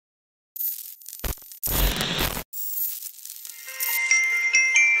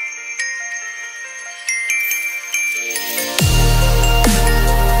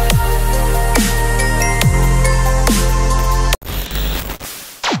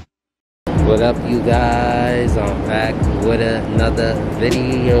What up, you guys? I'm back with another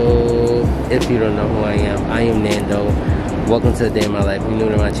video. If you don't know who I am Nando. Welcome to the day of my life. If you're new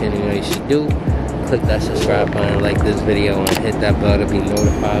to my channel, you know what you should do. Click that subscribe button, like this video, and hit that bell to be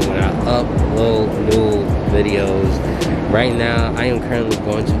notified when I upload new videos. Right now, I am currently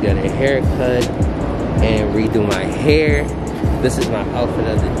going to get a haircut and redo my hair. This is my outfit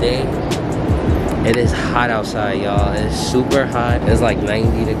of the day. It is hot outside, y'all. It's super hot. It's like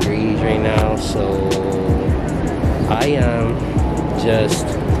 90 degrees right now, so I am just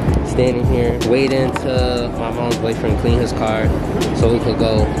standing here waiting till my mom's boyfriend clean his car so we could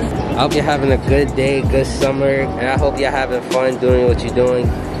go. I hope you're having a good day, good summer, and I hope you're having fun doing what you're doing.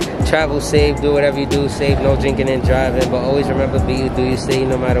 Travel safe, do whatever you do safe, no drinking and driving, but always remember, be you, do you stay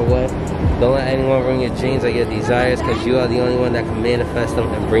no matter what. Don't let anyone ruin your dreams or your desires, because you are the only one that can manifest them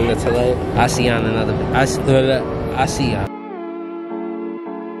and bring them to life. I see y'all in another video. I see y'all.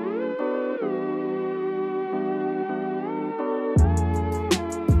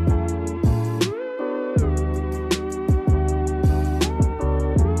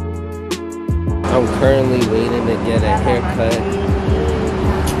 I'm currently waiting to get a haircut.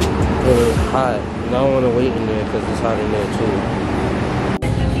 It is hot. I don't want to wait in there because it's hot in there too.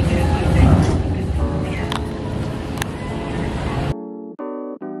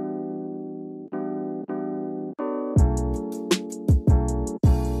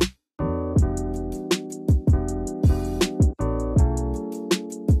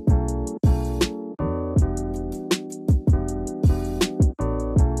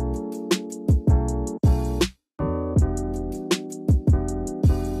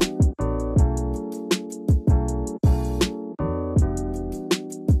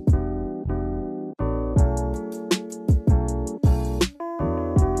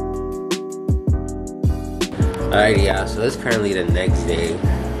 Alrighty, y'all, so it's currently the next day.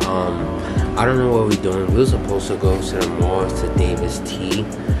 I don't know what we're doing. We were supposed to go to the mall to Davis Tea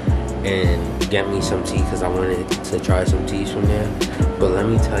and get me some tea because I wanted to try some teas from there. But let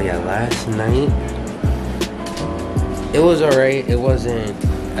me tell you, last night, it was alright. It wasn't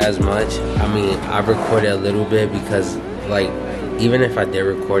as much. I mean, I recorded a little bit because, like, even if I did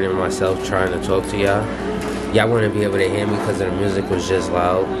record it myself trying to talk to y'all wouldn't be able to hear me because the music was just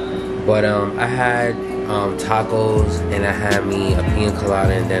loud. But I had tacos, and I had me a pina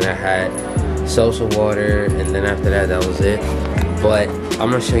colada, and then I had salsa water, and then after that, that was it. But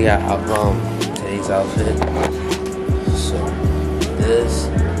I'm gonna show y'all today's outfit. So this,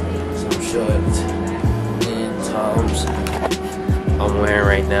 some shorts and tops I'm wearing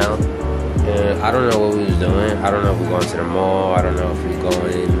right now. And I don't know what we was doing. I don't know if we're going to the mall. I don't know if we're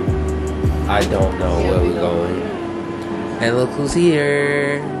going. I don't know where we're going. And look who's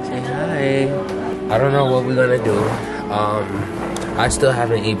here. Say hi. I don't know what we're gonna do. I still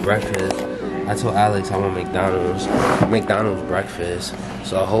haven't eaten breakfast. I told Alex I want McDonald's breakfast.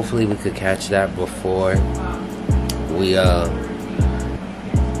 So hopefully we could catch that before we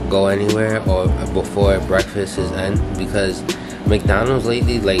go anywhere or before breakfast is end. Because McDonald's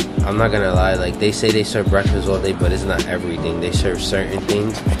lately, like, I'm not gonna lie, like, they say they serve breakfast all day, but it's not everything. They serve certain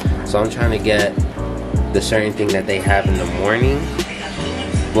things. So I'm trying to get the certain thing that they have in the morning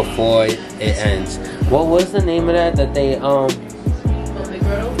before it ends. What was the name of that they McGriddle?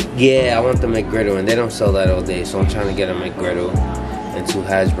 Yeah, I want the McGriddle, and they don't sell that all day, so I'm trying to get a McGriddle and 2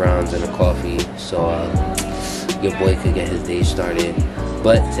 hash browns and a coffee so your boy could get his day started.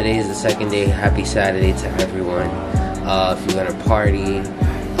 But today is the second day. Happy Saturday to everyone. If you're gonna party,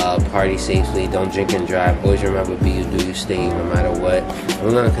 party safely, don't drink and drive. Always remember, be you, do you stay, no matter what.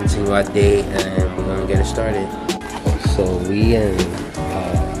 We're gonna continue our day and we're gonna get it started. So we in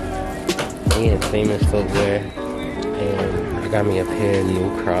Famous Footwear, and I got me a pair of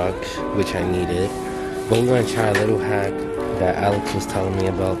new Crocs, which I needed. But we're gonna try a little hack that Alex was telling me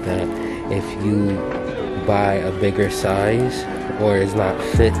about, that if you buy a bigger size or it's not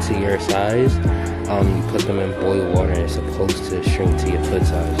fit to your size, you put them in boiled water and it's supposed to shrink to your foot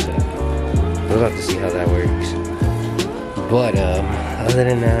size. So we'll have to see how that works. But other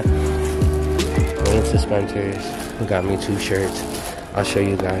than that, going to Spencer's, got me 2 shirts. I'll show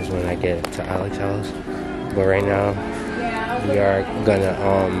you guys when I get to Alex's house. But right now, we are gonna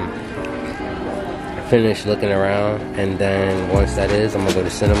finish looking around, and then once that is, I'm gonna go to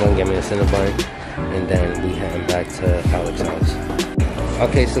Cinnabon, get me a Cinnabon, and then we heading back to Alex's house.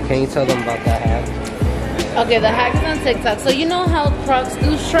 Okay, so can you tell them about that hack? Okay, the hack is on TikTok. So you know how Crocs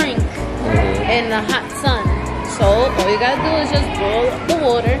do shrink in the hot sun. So all you gotta do is just boil the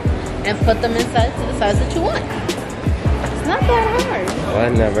water and put them inside to the size that you want. It's not that hard. Well, I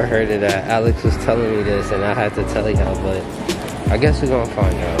never heard of that. Alex was telling me this and I had to tell y'all, but I guess we're gonna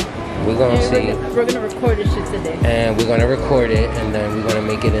find out. We're gonna see. We're gonna record this shit today. And we're gonna record it, and then we're gonna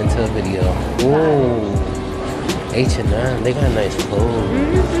make it into a video. Ooh, H&M, they got nice clothes.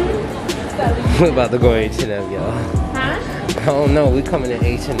 We're about to go H&M, y'all. Huh? I don't know, we coming to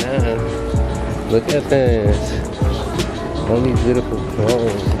H&M. Look at this. All these beautiful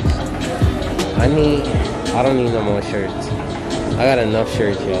clothes. I don't need no more shirts. I got enough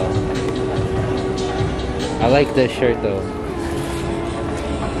shirts, y'all. I like this shirt though.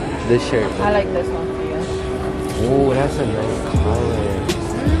 This shirt. I like this one for you. Oh, that's a nice color.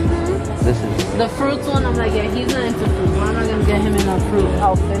 This is the fruits one. I'm like, yeah, he's not into fruit. I'm not gonna get him in a fruit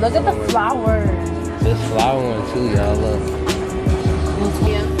outfit. Look at the flowers. This flower one too, y'all. Look.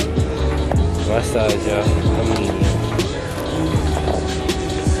 Yeah. My size, y'all. I'm medium.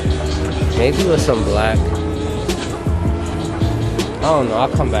 Maybe with some black. I don't know. I'll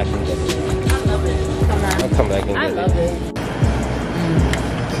come back and get it. I love it. I'll come back and get it. I love it.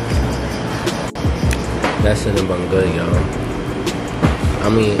 That cinnamon bun good, y'all. I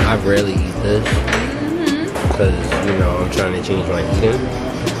mean, I rarely eat this because, you know, I'm trying to change my eating.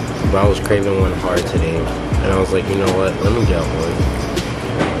 But I was craving one hard today. And I was like, you know what? Let me get one.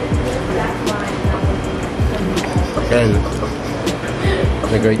 And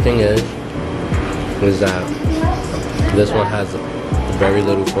the great thing is that this one has very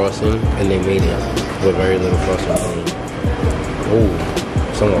little frosting, and they made it with very little frosting on it. Oh,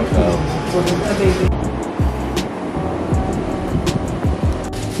 someone fell.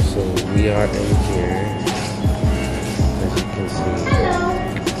 So we are in here, as you can see.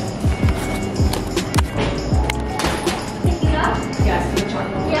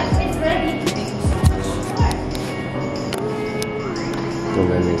 Yes, it's ready. And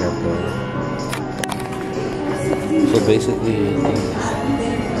then they got so basically these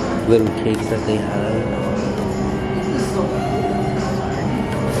little cakes that they have.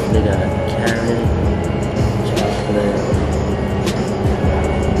 They got carrot, chocolate.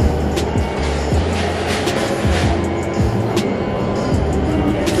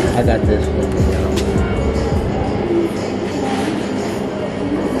 I got this one, y'all.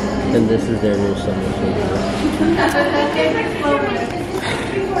 And this is their new summer flavor.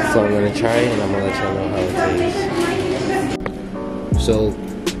 So I'm gonna try it and I'm gonna let y'all know how it tastes. So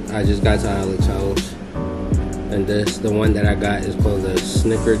I just got to Alex's house, and the one that I got is called the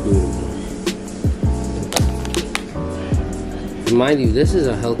Snickerdoodle. Mind you, this is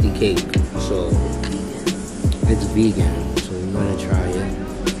a healthy cake, so it's vegan. So we're gonna try it.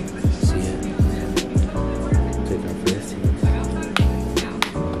 See it. Take our first taste.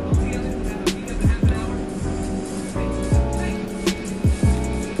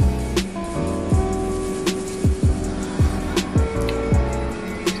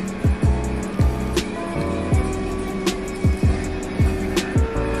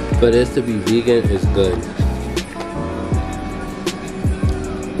 For this to be vegan is good.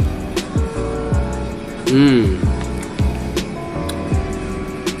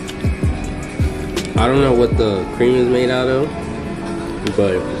 I don't know what the cream is made out of,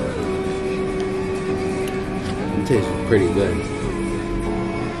 but it tastes pretty good.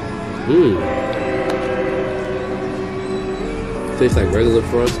 Tastes like regular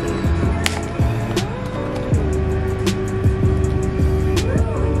frosting.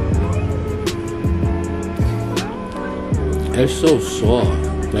 It's so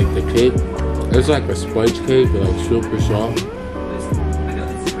soft, like the cake. It's like a sponge cake, but like super soft.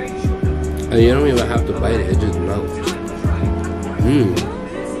 And you don't even have to bite it, it just melts.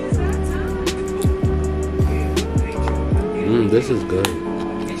 This is good.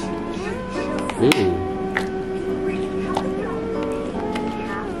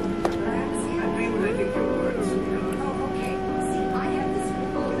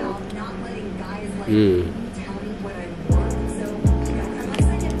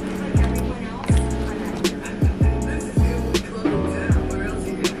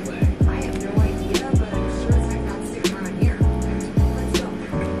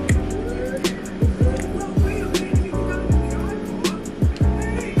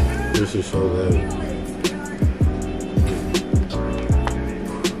 This is so good.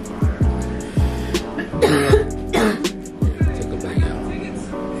 Take a bite out.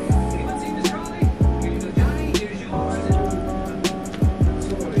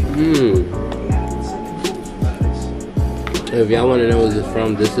 If y'all want to know what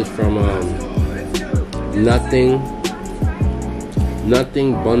this is from Nothing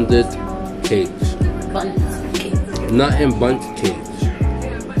Bunded Cakes. Nothing Bundt Cakes.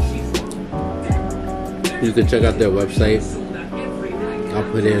 You can check out their website. I'll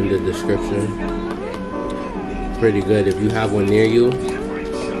put it in the description. Pretty good. If you have one near you,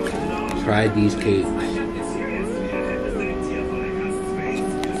 Try these cakes.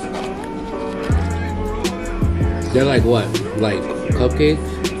 They're like what? Like cupcakes?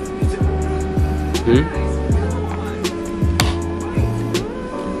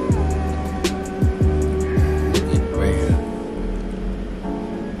 Right here.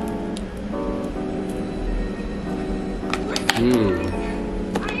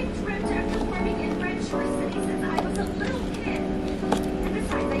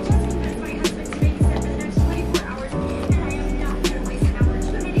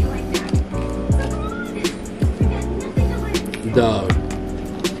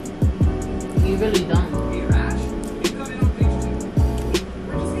 You really don't.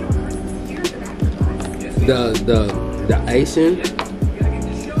 The icing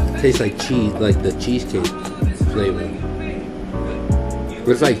tastes like cheese, like the cheesecake flavor.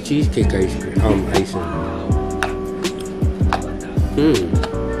 It's like cheesecake icing.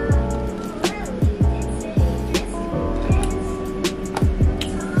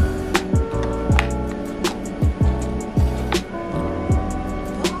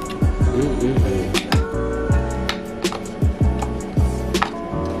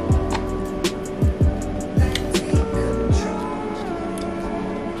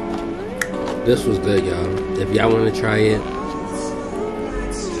 This was good, y'all. If y'all want to try it,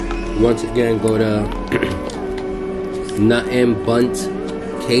 once again, go to Nut and Bunt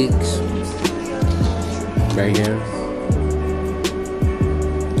Cakes right here.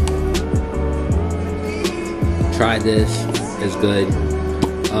 Try this. It's good.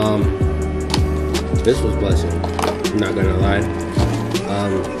 This was blessing. I'm not gonna lie.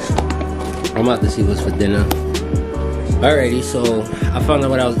 I'm about to see what's for dinner. Alrighty, so I found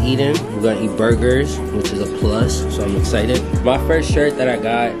out what I was eating. We're gonna eat burgers, which is a plus, so I'm excited. My first shirt that I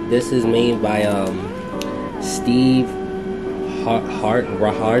got, this is made by Steve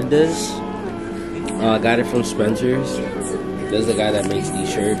Rahardas. I got it from Spencer's. There's a guy that makes these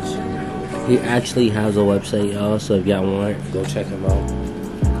shirts. He actually has a website, y'all, so if y'all want, go check him out.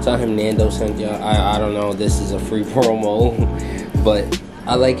 Tell him Nando sent y'all. I don't know, this is a free promo, but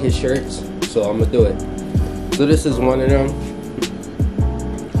I like his shirts, so I'm gonna do it. So this is one of them.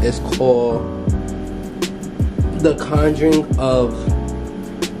 It's called The Conjuring of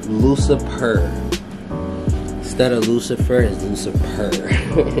Lucifer. Instead of Lucifer, it's Lucifer.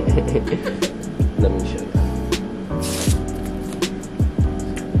 Let me show you.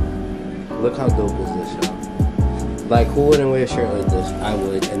 Look how dope is this, y'all. Like, who wouldn't wear a shirt like this? I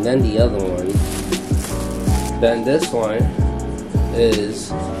would. And then the other one. Then this one is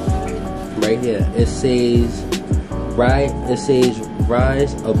right here. It says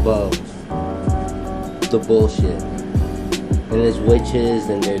rise above the bullshit. And there's witches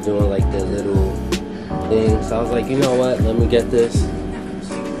and they're doing like their little things. So I was like, you know what? Let me get this.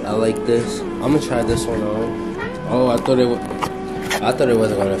 I like this. I'm gonna try this one on. Oh, I thought it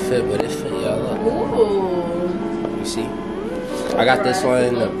wasn't gonna fit, but it fit, y'all. Look. Ooh. You see? I got this one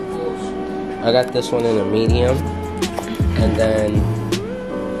in a medium. And then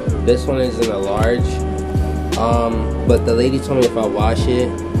this one is in a large. But the lady told me if I wash it,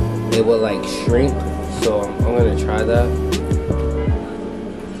 it will like shrink. So I'm gonna try that.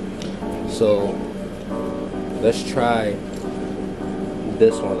 So let's try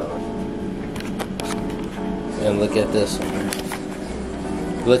this one on. And look at this one.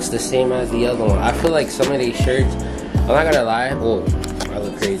 Looks the same as the other one. I feel like some of these shirts, I'm not gonna lie. Oh, I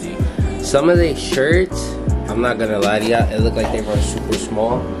look crazy. Some of these shirts, I'm not gonna lie to y'all, it looked like they were super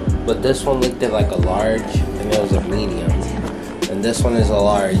small. But this one looked at like a large, and it was a medium. And this one is a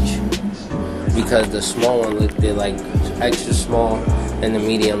large. Because the small one looked at like extra small, and the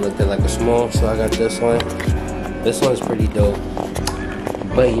medium looked at like a small. So I got this one. This one's pretty dope.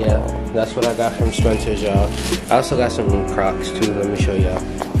 But yeah, that's what I got from Spencer's, y'all. I also got some new Crocs too. Let me show y'all.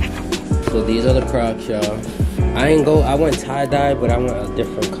 So these are the Crocs, y'all. I went tie-dye, but I went a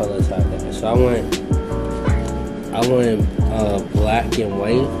different color tie-dye. So I went black and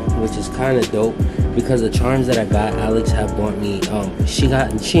white, which is kind of dope because the charms that I got, Alex had bought me. She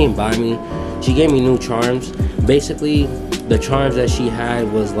didn't buy me. She gave me new charms. Basically, the charms that she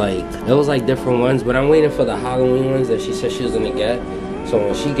had was like, it was like different ones, but I'm waiting for the Halloween ones that she said she was gonna get. So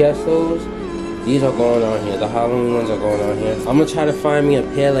when she gets those, these are going on here. The Halloween ones are going on here. I'm gonna try to find me a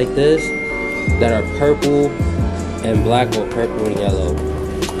pair like this that are purple and black or purple and yellow.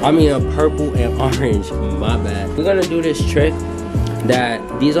 I mean a purple and orange, my bad. We're gonna do this trick that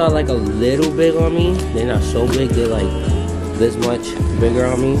these are like a little big on me. They're not so big, they're like this much bigger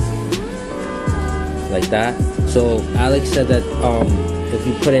on me. Like that. So Alex said that if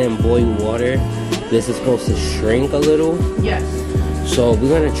you put it in boiling water, this is supposed to shrink a little. Yes. So we're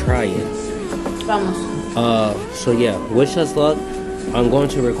gonna try it. Vamos. So yeah, wish us luck. I'm going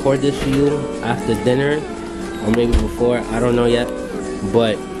to record this for you after dinner, or maybe before, I don't know yet,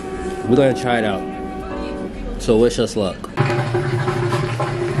 but we're gonna try it out. So wish us luck.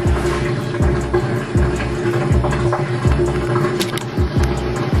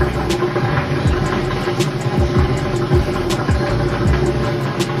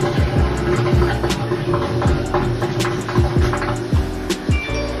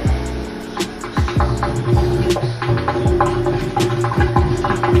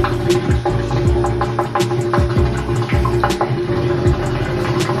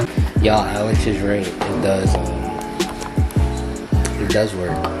 Y'all, Alex is right. It does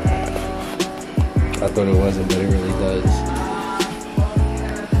work. I thought it wasn't, but it really does.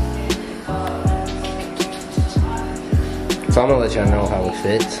 So I'm gonna let y'all know how it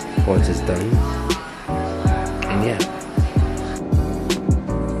fits once it's done. And yeah.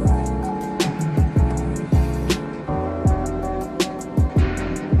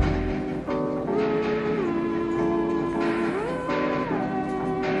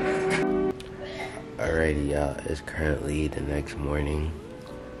 Alrighty, y'all, it's currently the next morning.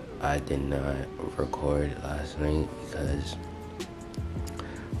 I did not record last night because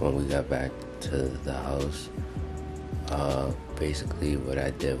when we got back to the house, basically what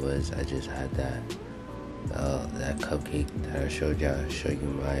I did was I just had that cupcake that I showed y'all, show you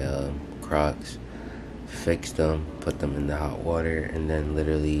my Crocs, fixed them, put them in the hot water, and then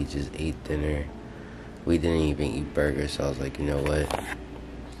literally just ate dinner. We didn't even eat burgers, so I was like, you know what,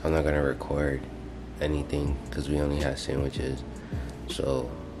 I'm not gonna record anything because we only had sandwiches. So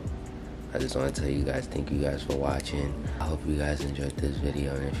I just want to tell you guys, thank you guys for watching. I hope you guys enjoyed this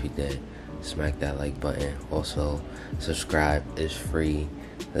video, and if you did, smack that like button. Also subscribe, it's free.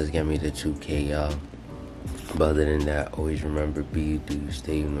 Let's get me to 2K, y'all. But other than that, always remember, be you, do you,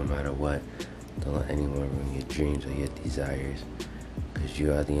 stay you no matter what. Don't let anyone ruin your dreams or your desires, because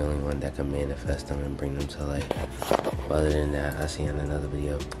you are the only one that can manifest them and bring them to life. But other than that, I'll see you in another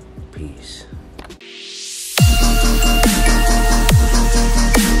video. Peace.